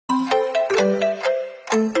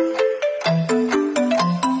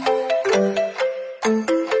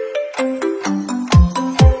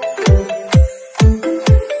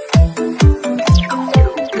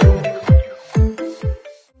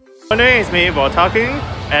morning, it's me, talking,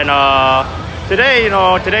 and today,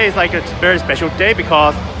 today is like a very special day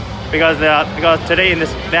because today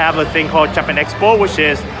they have a thing called Japan Expo, which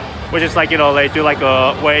is like they do like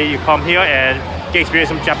a where you come here and get experience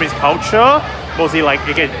some Japanese culture, mostly like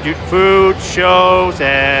you get food, shows,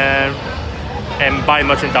 and buy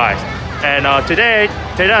merchandise. And today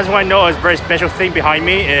I just want to know a very special thing behind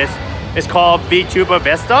me it's called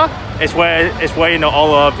VTuber-Festa. It's where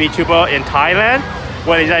all the VTuber in Thailand,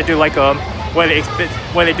 where they do like where they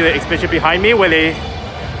do the exhibition behind me, where they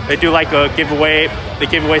do like a giveaway, they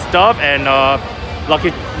give away stuff and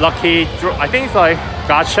lucky I think it's like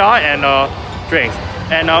gacha and drinks.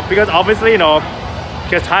 And because obviously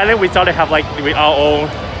because Thailand we started to have like our own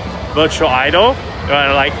virtual idol,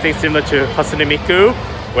 like things similar to Hatsune Miku,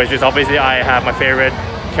 which is obviously I have my favorite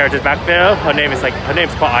characters back there. Her name is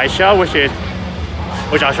called AISHA, which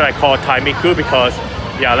actually I call Thai Miku because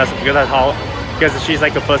because she's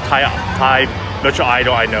like the first Thai virtual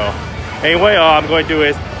idol I know. Anyway, I'm going to do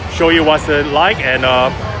is show you what's it like and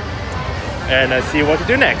see what to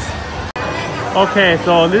do next. Okay,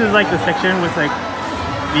 so this is like the section with like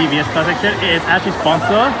the Fiesta section. It's actually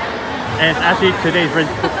sponsored, and it's actually today is very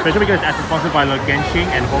special because it's actually sponsored by the Genshin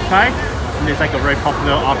and Hokai. And it's like a very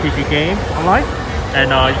popular RPG game online, and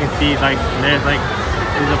you can see like there's a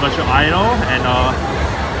virtual idol, and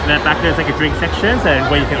then back there's like a drink sections and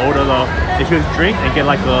where you can order the exclusive drink and get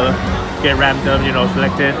random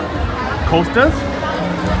selected coasters,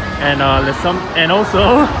 and and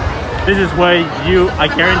also this is where I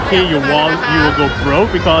guarantee you will go broke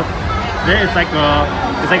because there is like a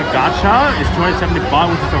gacha. It's 270 baht,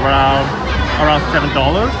 which is around $7,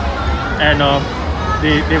 and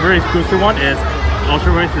the very exclusive one is Ultra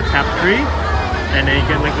Race the Tapestry, and then you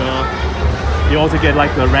get you also get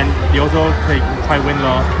like the rent. You also try win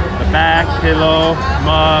the bag, pillow,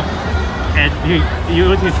 mug, and you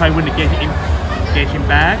also try win the Genshin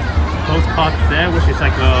bag, postcard set, which is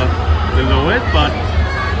like the lowest. But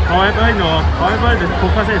however, the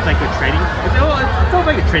postcard is like a trading. It's not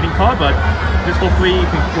like a trading card, but just hopefully you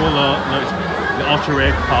can pull the ultra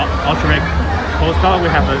rare postcard. We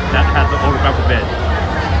have that has the autograph of it.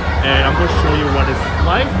 And I'm going to show you what it's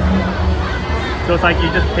like. So it's like you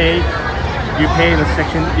pay the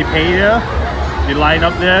section, you line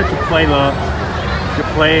up there to play the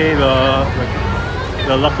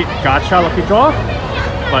lucky gacha, lucky draw.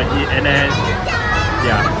 And then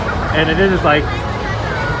this is like,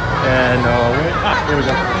 and here we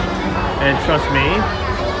go. And trust me,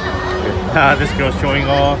 this girl's showing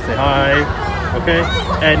off. Say hi, okay.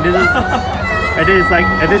 And this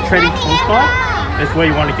trading postcard. That's where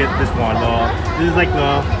you want to get this one. This is like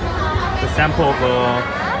the sample of the.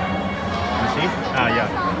 You see?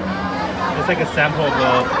 It's like a sample of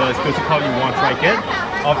the exclusive card you want to try to get.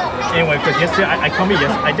 Anyway, because yesterday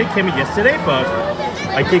I did come in yesterday, but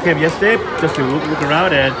I did come yesterday just to look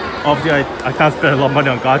around, and obviously I can't spend a lot of money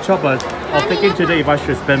on gacha, but I was thinking today if I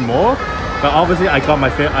should spend more. But obviously I got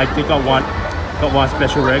one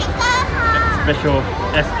special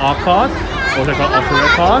SR card, also called Ultra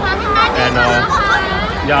Rare card, and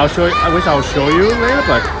I'll show you. I wish I'll show you later,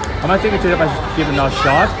 but I'm not thinking today if I should give it another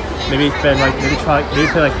shot. Maybe spend maybe play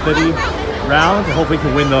like 30 rounds, and hopefully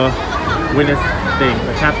can win this thing,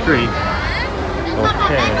 the tapestry.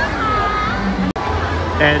 Okay.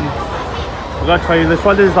 And I'm gonna tell you this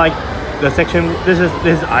one. This is like the section. This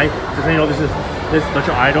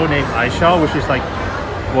virtual idol named AISHA, which is like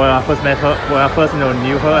where I first met her. Where I first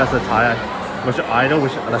knew her as a Thai virtual idol,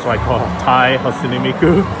 which that's why I call her Thai Hatsune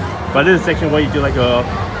Miku. But this is a section where you do like the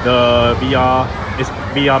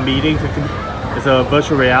VR meetings. It's a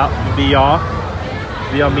virtual reality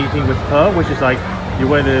VR meeting with her, which is like you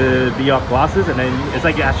wear the VR glasses, and then it's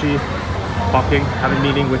like you actually have a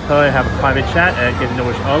meeting with her and have a private chat and get to know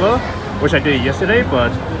each other, which I did yesterday.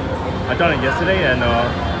 But I done it yesterday, and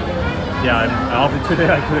and obviously today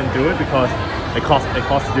I couldn't do it because it costs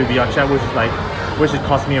to do VR chat, which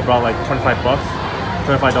cost me about like $25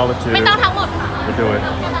 to do it.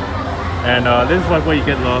 And this is where you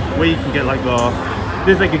can get like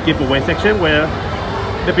this is like a giveaway section where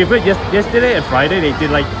yesterday and Friday they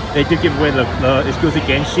did give away the exclusive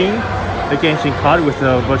Genshin card with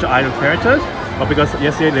the virtual idol characters, but because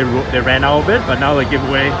yesterday they ran out of it, but now they give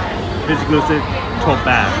away this exclusive tote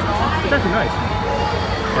bag. It's actually nice.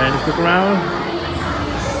 And just look around.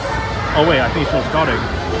 Oh wait, I think it's still starting.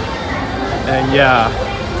 And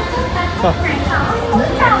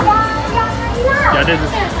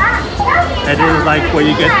this is like where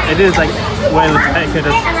you get. It is like where the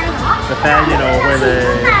fan, where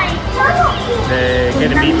they get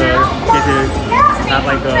to meet the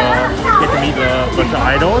bunch of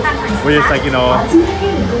idols, which is like, you know,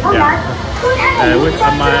 yeah, which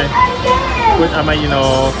I might you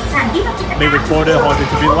know, maybe record it how it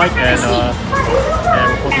to be like and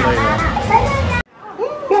record it later.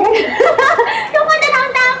 ทุกคนจะท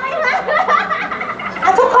ำตามไหมคะ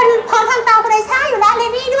ทุกคนพร้อมทำตามคนในชาอยู่แล้วเล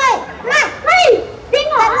นี่ด้วยมาไม่จริง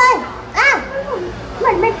เหรอเลยเหมื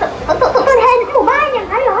อนเป็นตัวแทนหมู่บ้านอย่าง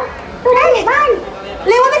นั้นเหรอตัวแทนหมู่บ้านเ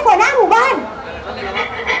รียกว่าเป็นหัวหน้าหมู่บ้าน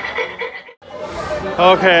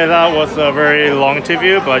Okay, that was a very long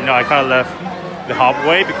interview, but you know, I kind of left the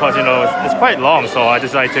halfway because, you know, it's quite long, so I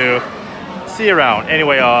decided to see around.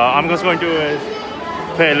 Anyway, I'm just going to do is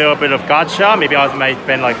play a little bit of gacha. Maybe I might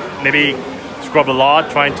spend like scrub a lot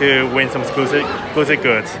trying to win some exclusive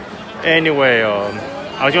goods. Anyway,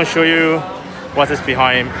 I was going to show you what is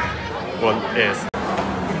behind what is.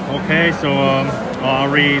 Okay, so I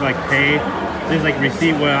already like pay. This is like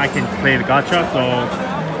receipt where I can play the gacha. So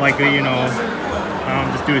like you know,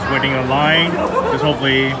 just do is waiting online. Just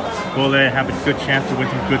hopefully go there and have a good chance to win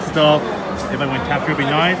some good stuff. If I win capture, it'd be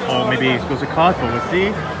nice, or maybe exclusive cards, but we'll see.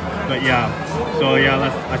 But yeah, so yeah,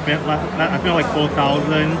 I spent like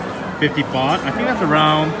 4,050 baht. I think that's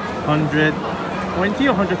around $120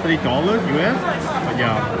 or $130 US. But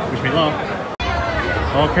yeah, wish me luck.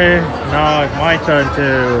 Okay, now it's my turn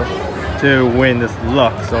to win this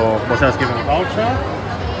luck. So what's else giving a voucher?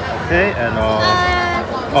 Okay, and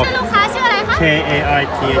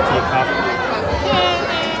KAITAT cup.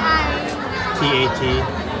 KAITAT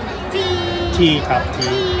T cup T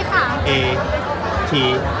A T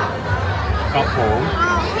cup home.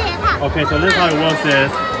 Okay, so this is how it works is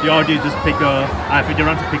you all do just pick I figure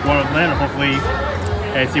out to pick one of them and hopefully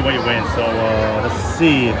see what you win. So let's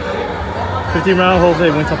see. 15 round,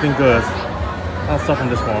 hopefully win something good. I'll start from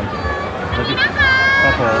this one.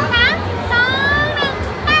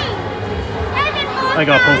 I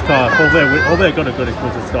got a postcard. Hopefully I got a good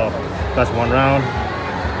exclusive stuff. That's one round.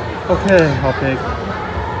 Okay, I'll pick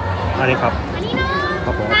any cup.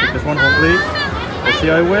 I'll pick this one hopefully. Let's see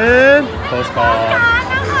I win. Postcard.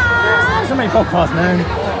 So many postcards, man.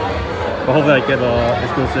 But hopefully I get an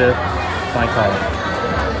exclusive signed card.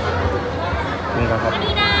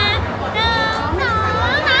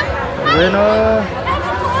 Winner!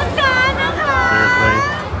 Seriously?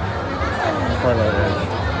 Quite like it.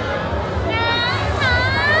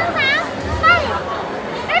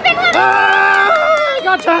 Ah! I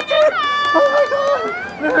got jacket! Oh my god!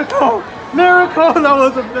 Miracle! Miracle! That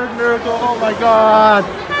was a big miracle! Oh my god!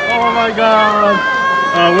 Oh my god!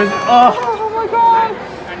 Oh my god!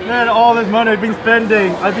 Man, all this money I've been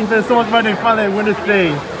spending. I've been spending so much money to finally win this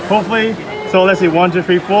thing. Hopefully. So let's see, 1, 2,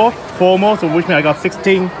 3, 4 more, so which means I got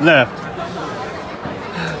 16 left.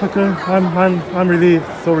 Okay, I'm relieved,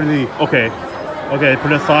 so relieved. Okay,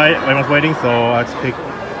 put it aside, everyone's waiting, so I just pick,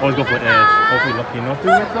 always go for edge. Hopefully lucky enough to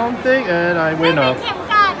win something, and I win I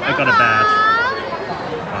got a badge.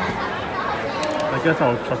 I guess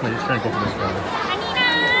I'll trust my strength and go for this one.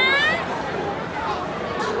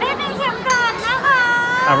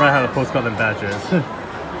 I'd rather have a postcard than badges. So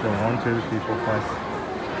 1, 2, 3, 4, 5,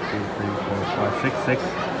 2, 3, 4, 5, 6.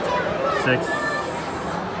 Let's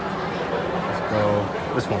go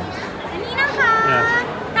this one. Yes.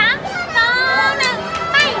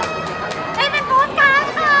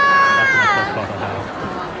 That's the postcard I have.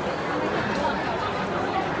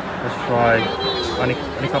 Let's try any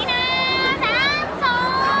cup.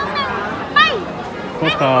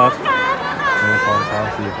 Postcard.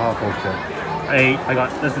 8. I got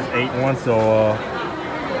this is 8 1, so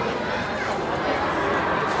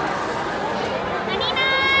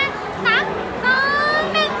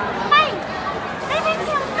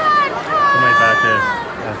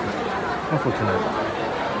unfortunate.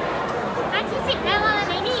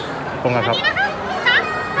 ตรงกันครับ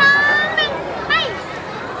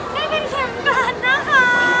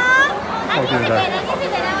I'll do that.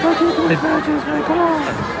 I'll do my badges, man, come on.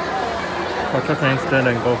 I'll trust my instinct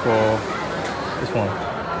and go for this one.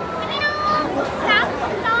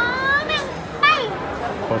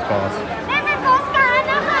 Postcards.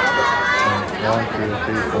 1, 2,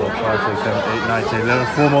 3, 4, 5, 6, 7, 8, 9, 10, 11,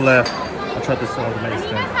 4 more left. I'll try this one with my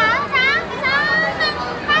instinct.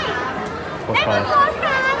 Postcard.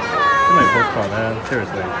 Too many postcard, man.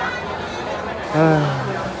 Seriously.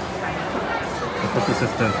 What's the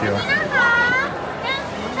assistance here?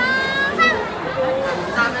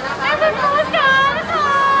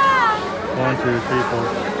 1, 2, 3, 4,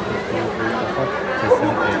 5, 6, 7,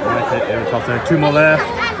 8, 9, 10, 11, 12, 13. 2 more left.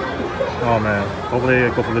 Oh man. Hopefully I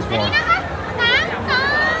go for this one.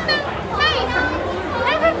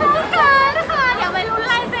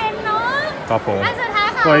 couple.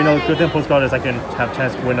 Well, you know, good thing postcard is I can have a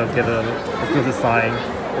chance to win or get a good sign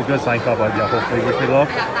card, but yeah, hopefully wish me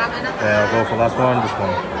luck. Yeah, I'll go for last one, this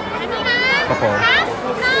one. Couple.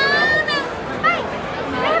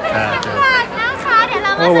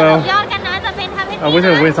 Oh well. I wish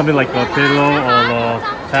I would win something like the pillow or the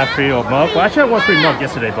tapestry or mug. Well, actually I was pretty mug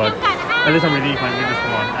yesterday, but at least I'm relieved I win this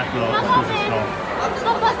one after the exclusive snow.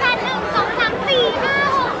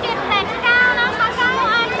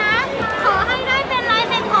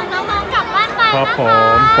 ครับผ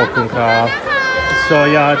มขอบคุณครับ So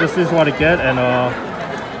yeah, just want to get and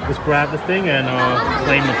just grab the thing and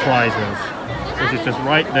claim the prizes, which is just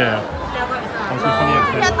right there.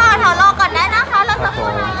 เดี๋ยวต่อแถวรอก่อนได้นะคะเราสักครู่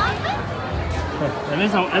นะ At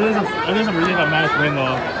least I'm really glad I managed to win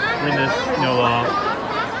this, you know,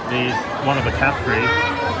 these one of the top 3.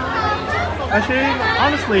 Actually,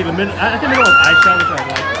 honestly, I think the middle was AISHA, which I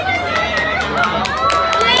like.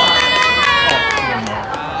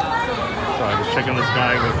 Sorry, just checking this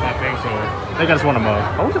guy with clapping, so I think I just want to mug.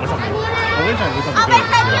 I wish I win something good.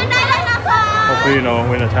 Yeah. Hopefully, you know,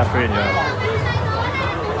 win a top 3 and yeah.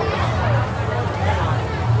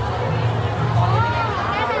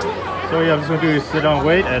 So yeah, I'm just gonna do is sit down and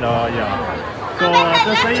wait and yeah. So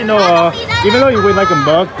just let you know, even though you win like a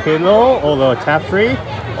mug, pillow, or the tapestry,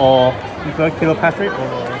 or you like pillow pastry,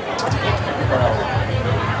 or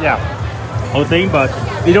yeah, whole thing, but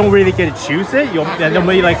you don't really get to choose it. And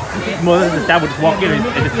normally like most of the staff would just walk in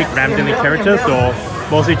and just pick randomly characters. So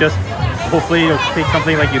mostly just hopefully you'll pick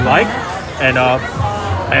something like you like, and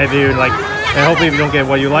if you like, and hopefully if you don't get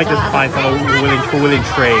what you like, just find someone who willing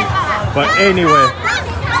trade. But anyway.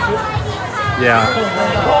 Yeah.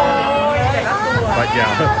 But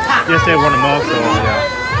yeah. Yesterday I won a mug, so yeah.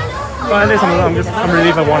 But at least I'm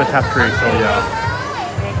relieved I won a top 3, so yeah.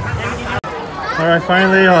 Alright,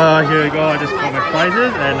 finally, here we go. I just got my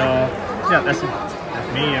prizes and yeah, that's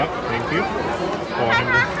me, yeah. Thank you.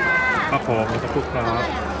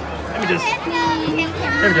 Let me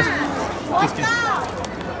just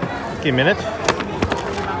give me a minute.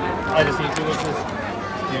 I just need to do this. Just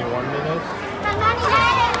give me 1 minute.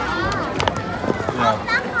 Yeah.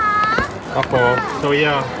 So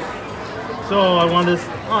yeah. So I want this.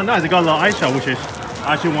 Oh nice, I got a little AISHA, which is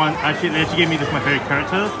actually they gave me this my favorite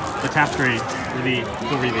character, the tapestry, really.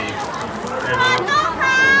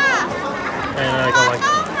 And I got like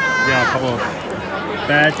a couple of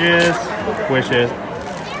badges, which is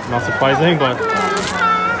not surprising, but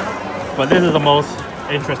this is the most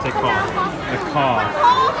interesting card. The card.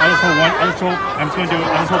 I just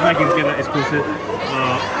hope I can get an exclusive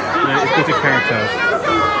characters.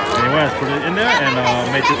 Anyway, let's put it in there and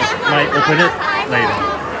might open it later.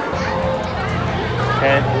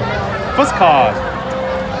 Okay. First card.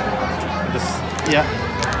 Yeah.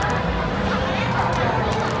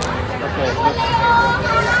 Okay.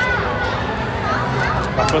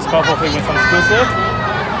 My first card hopefully wins some exclusive.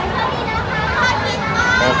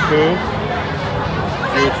 Hoku,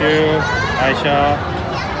 Juju, AISHA.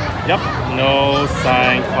 Yep, no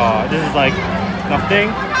sign card. This is like nothing.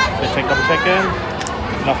 So double check in.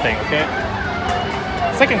 Nothing, okay?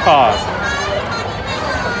 Second card.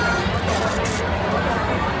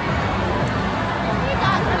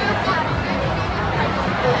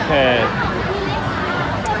 Okay.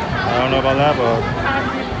 I don't know about that, but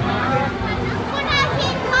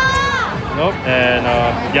nope. And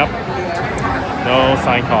yep. No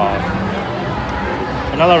sign card.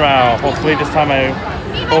 Another round. Hopefully this time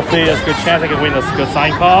hopefully there's a good chance I can win a good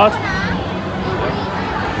sign card.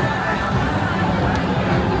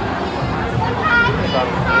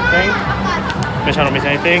 Make sure I don't miss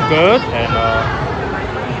anything. Good. And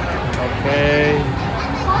okay.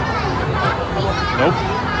 Nope.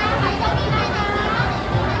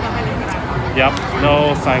 Yep. No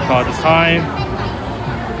sign card this time.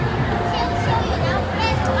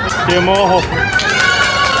 Still more hope.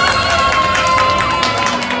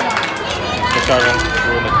 Make sure I don't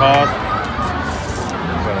ruin the card.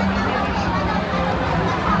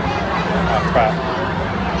 Ah crap.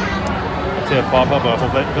 A pop up, but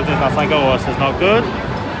hopefully because it's not psycho or it's not good.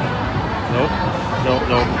 Nope.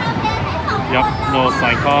 Yep, no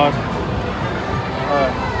sign card.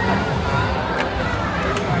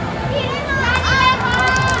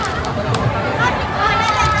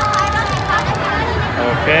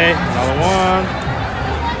 Okay, another one.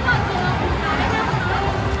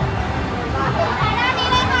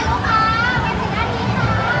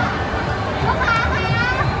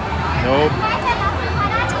 Nope.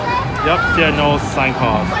 Yep, still no sign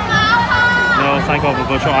card. No sign card for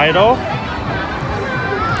virtual idol.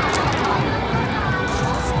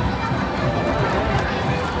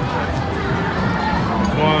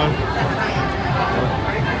 One.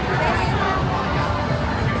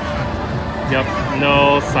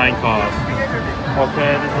 sign cards.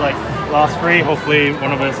 Okay, this is like last 3. Hopefully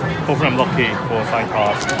one of us, hopefully I'm lucky for sign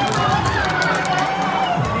cards.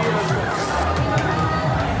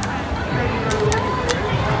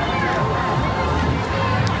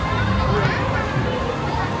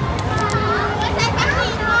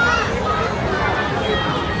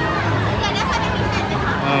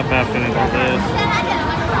 Bad feeling about this.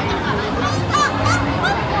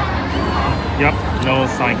 Yep, no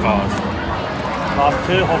sign cards. Last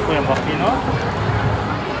 2, hopefully I'm lucky enough.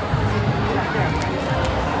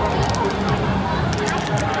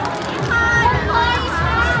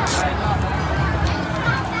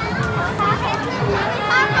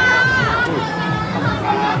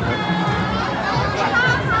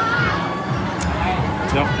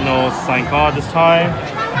 Yep, no sign card this time.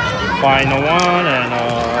 Final one, and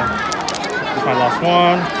this is my last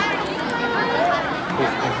one.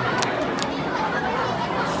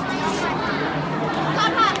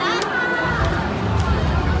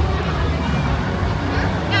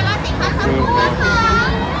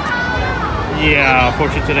 Yeah,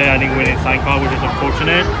 unfortunately today I didn't win a sign card, which is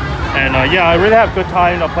unfortunate. And yeah, I really have a good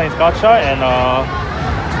time playing gacha, and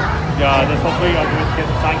yeah, just hopefully I'll get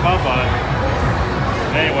some sign card, but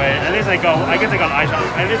anyway, at least I guess I got AISHA.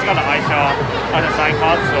 At least I got an AISHA on the sign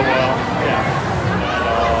card, so yeah. And,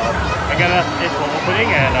 I guess that's it for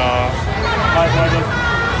opening, and might as well just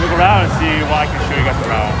look around and see what I can show you guys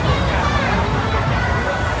around.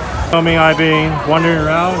 I mean, I've been wandering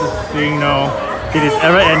around, just seeing, this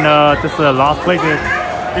area, and just the last place is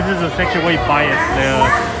this is the section where you buy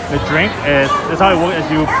the drink. That's how it works.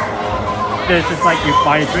 It's just like you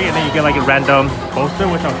buy a drink and then you get like a random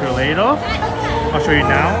poster, which I'll show you later. I'll show you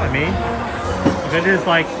now. I mean, okay, this is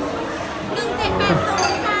like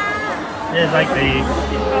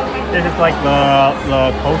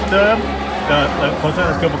the poster. The poster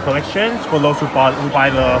is good for collections for those who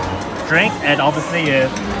buy the drink, and obviously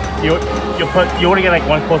is you only get like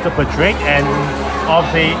 1 poster per drink, and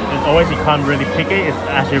obviously as always you can't really pick it. It's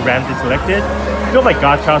actually randomly selected. It's not like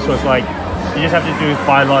gacha, so it's like you just have to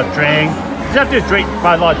buy a lot of drinks. You just have to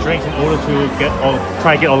buy a lot of drinks in order to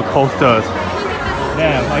try to get all the posters.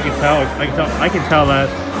 Yeah, I can tell that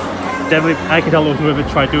definitely. I can tell whoever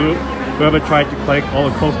tried to collect all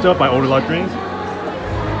the posters by all the lot of drinks,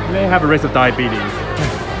 they have a risk of diabetes.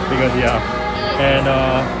 Because yeah,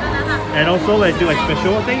 and also they do like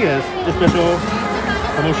special thing is the special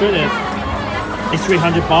promotion is it's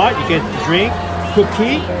 300 baht. You get drink,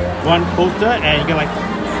 cookie, 1 poster, and you get like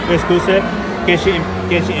exclusive Genshin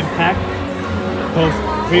Impact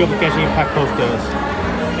 3 of the Genshin Impact posters.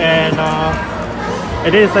 And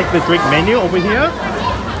it is like the drink menu over here,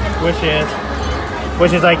 which is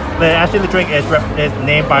like the drink is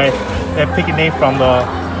named by they pick a name from the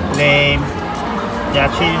name. They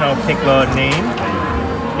actually pick the name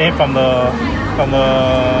from the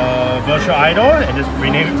virtual idol and just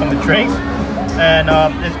rename it from the drinks. And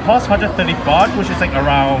it costs 130 baht, which is like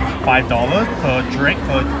around $5 per drink.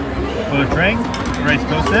 Very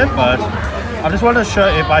exclusive, but I just wanted to show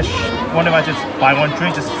if I just buy 1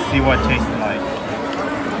 drink just to see what it tastes like.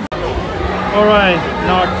 Alright,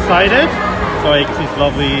 now excited. So I can see this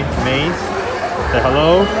lovely maze. Say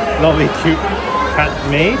hello, lovely cute cat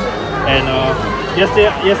maze. And yesterday I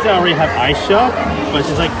already had AISHA, but it's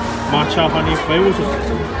just like matcha honey flavor,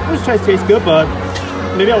 which tastes good, but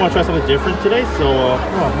maybe I want to try something different today. So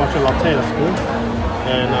matcha latte, that's cool.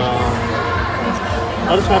 And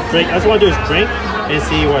I'll just have drink. I just want to do is drink and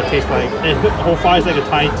see what it tastes like. And HongFei is like a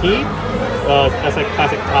Thai tea. That's like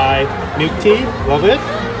classic Thai milk tea. Love it.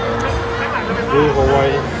 Really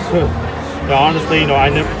Hawaii. Yeah, honestly,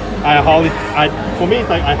 for me it's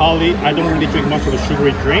like I don't really drink much of a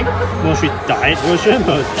sugary drink, mostly diet version.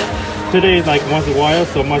 But today is like once in a while,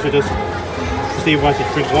 so much I just see if I should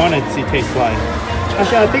drink one and see taste like.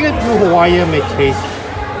 Actually, I think a blue Hawaiian may taste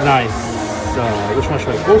nice. Which one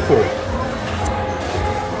should I go for?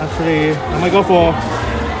 Actually, I might go for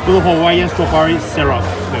blue Hawaiian strawberry syrup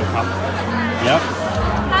milk cup. Yep.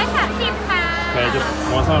 Okay, just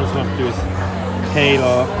one thing I'm just gonna do is pay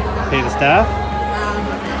the staff.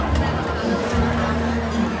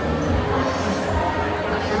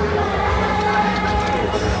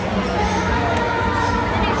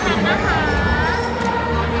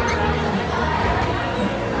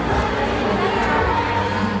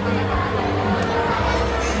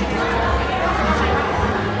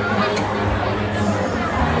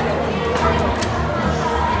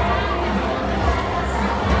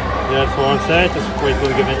 Yeah, that's what I said, just wait till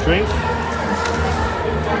they give me a drink.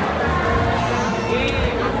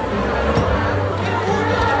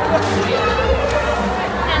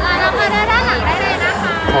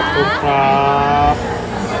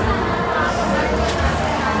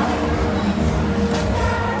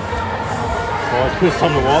 put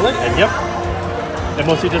some in the wallet, and yep. And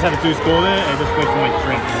mostly just have to do is go there and just wait for my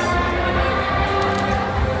drinks.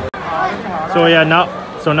 So yeah, now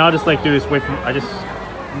just like do is wait for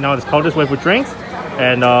now this call just wait for drinks,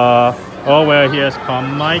 and oh well, here's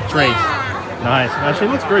come my drinks. Nice. Actually,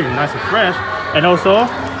 it looks very nice and fresh. And also,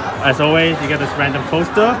 as always, you get this random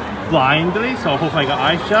poster blindly. So hopefully I got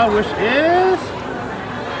AISHA, which is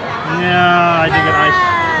I did get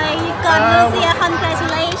AISHA. You got Lucia,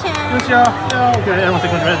 congratulations. Lucia, yeah, okay. Everyone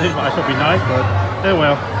think congratulations, but I should be nice, but oh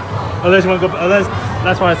well. Unless you want to go,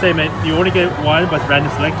 that's why I say, man, you only get one, but it's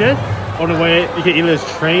random selected. Only way you can either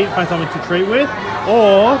find someone to trade with,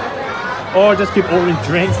 or just keep ordering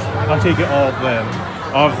drinks until you get all of them.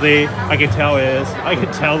 Obviously, I can tell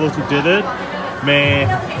those who did it,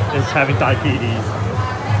 man, is having diabetes.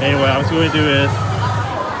 Anyway, what I'm going to do is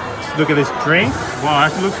just look at this drink. Wow,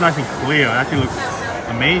 it actually looks nice and clear. It actually looks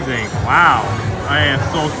amazing. Wow, I am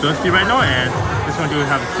so thirsty right now, and just going to do is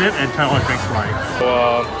have a sip and try all the drinks right.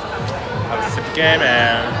 So, have a sip again,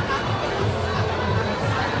 and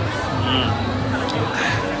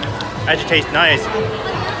actually tastes nice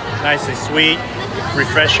and sweet,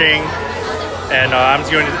 refreshing. And I'm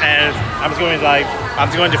just going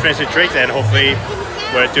to finish the drinks, and hopefully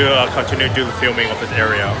we'll continue to do the filming of this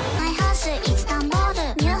area.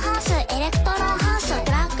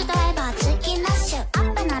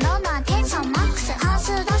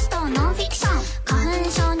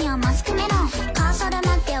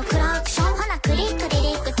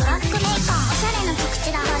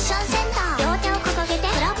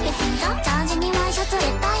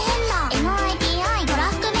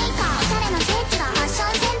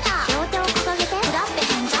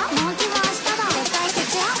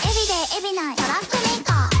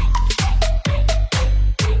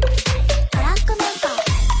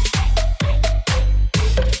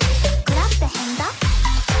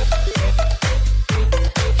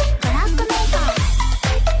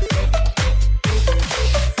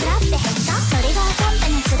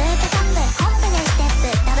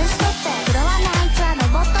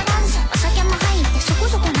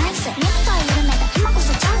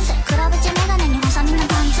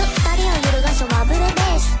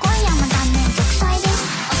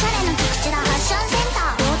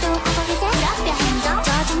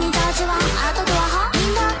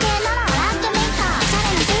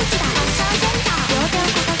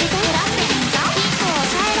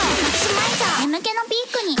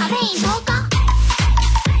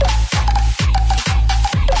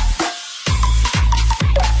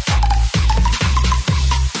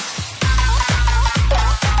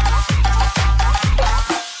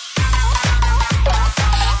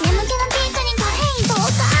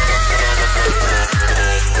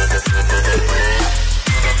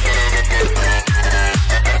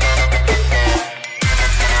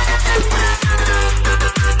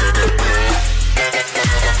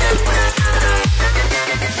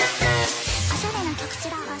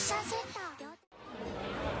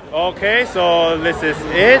 Okay, so this is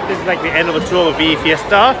it. This is like the end of the tour of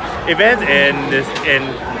V-Festa event in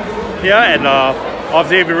here, and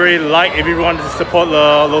obviously if you want to support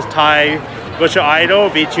those Thai virtual idol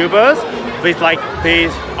VTubers, please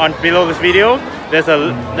below this video.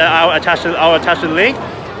 I'll attach the link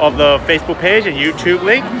of the Facebook page and YouTube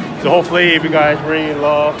link. So hopefully, if you guys really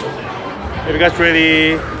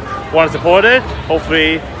want to support it,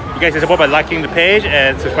 hopefully you guys can support by liking the page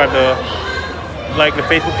and subscribe the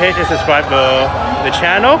Facebook page and subscribe the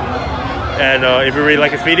channel. And if you really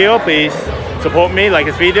like this video, please support me, like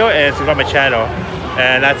this video, and subscribe my channel.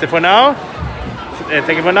 And that's it for now. And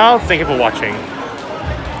thank you for now. Thank you for watching.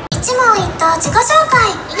 一問一答自己紹介。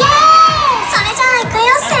イエーイ。それじゃあ行くよ、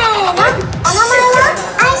せーの。お名前は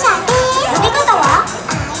アイシャです。呼び方は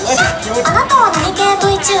アイシャ。あなたは何系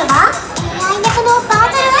VTuber？ AI 役のバ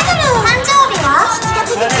ーチャルアイドル。誕生日は7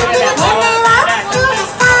月29日。年齢は18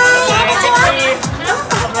歳。性別は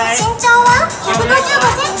身長は155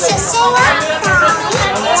センチ。出身はタ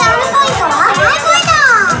イ。チャームポイントは大声だ。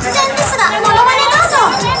突然ですがモノマネどうぞ。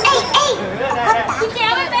怒っ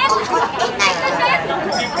た？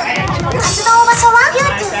活動場所は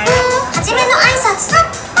YouTube。 はじめの挨拶終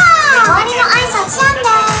わりの挨拶シャンデ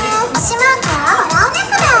ー。推しマークは笑う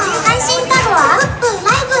猫だ。配信タグはフップン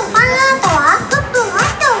ライブ。ファンアートはフップンア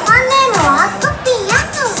ート。ファンネームはフッピーヤ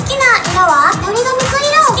ス。好きな色は何が水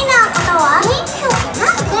色。好きなことはメイク。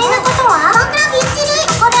得意なことは僕らびっちり。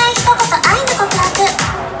ここで一言愛の告白。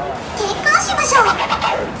結婚しましょう。好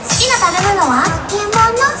きな食べ物は天然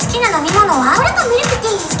の。好きな飲み物はこれとミルクテ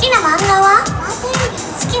ィー。好きな漫画は好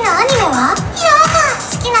きなアニメはヒロアカ。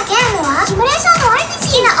好きなゲームはシミュレーションの RPG。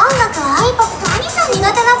好きな音楽は K-POP とアニソン。苦手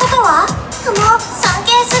なことは尊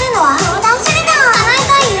敬するのは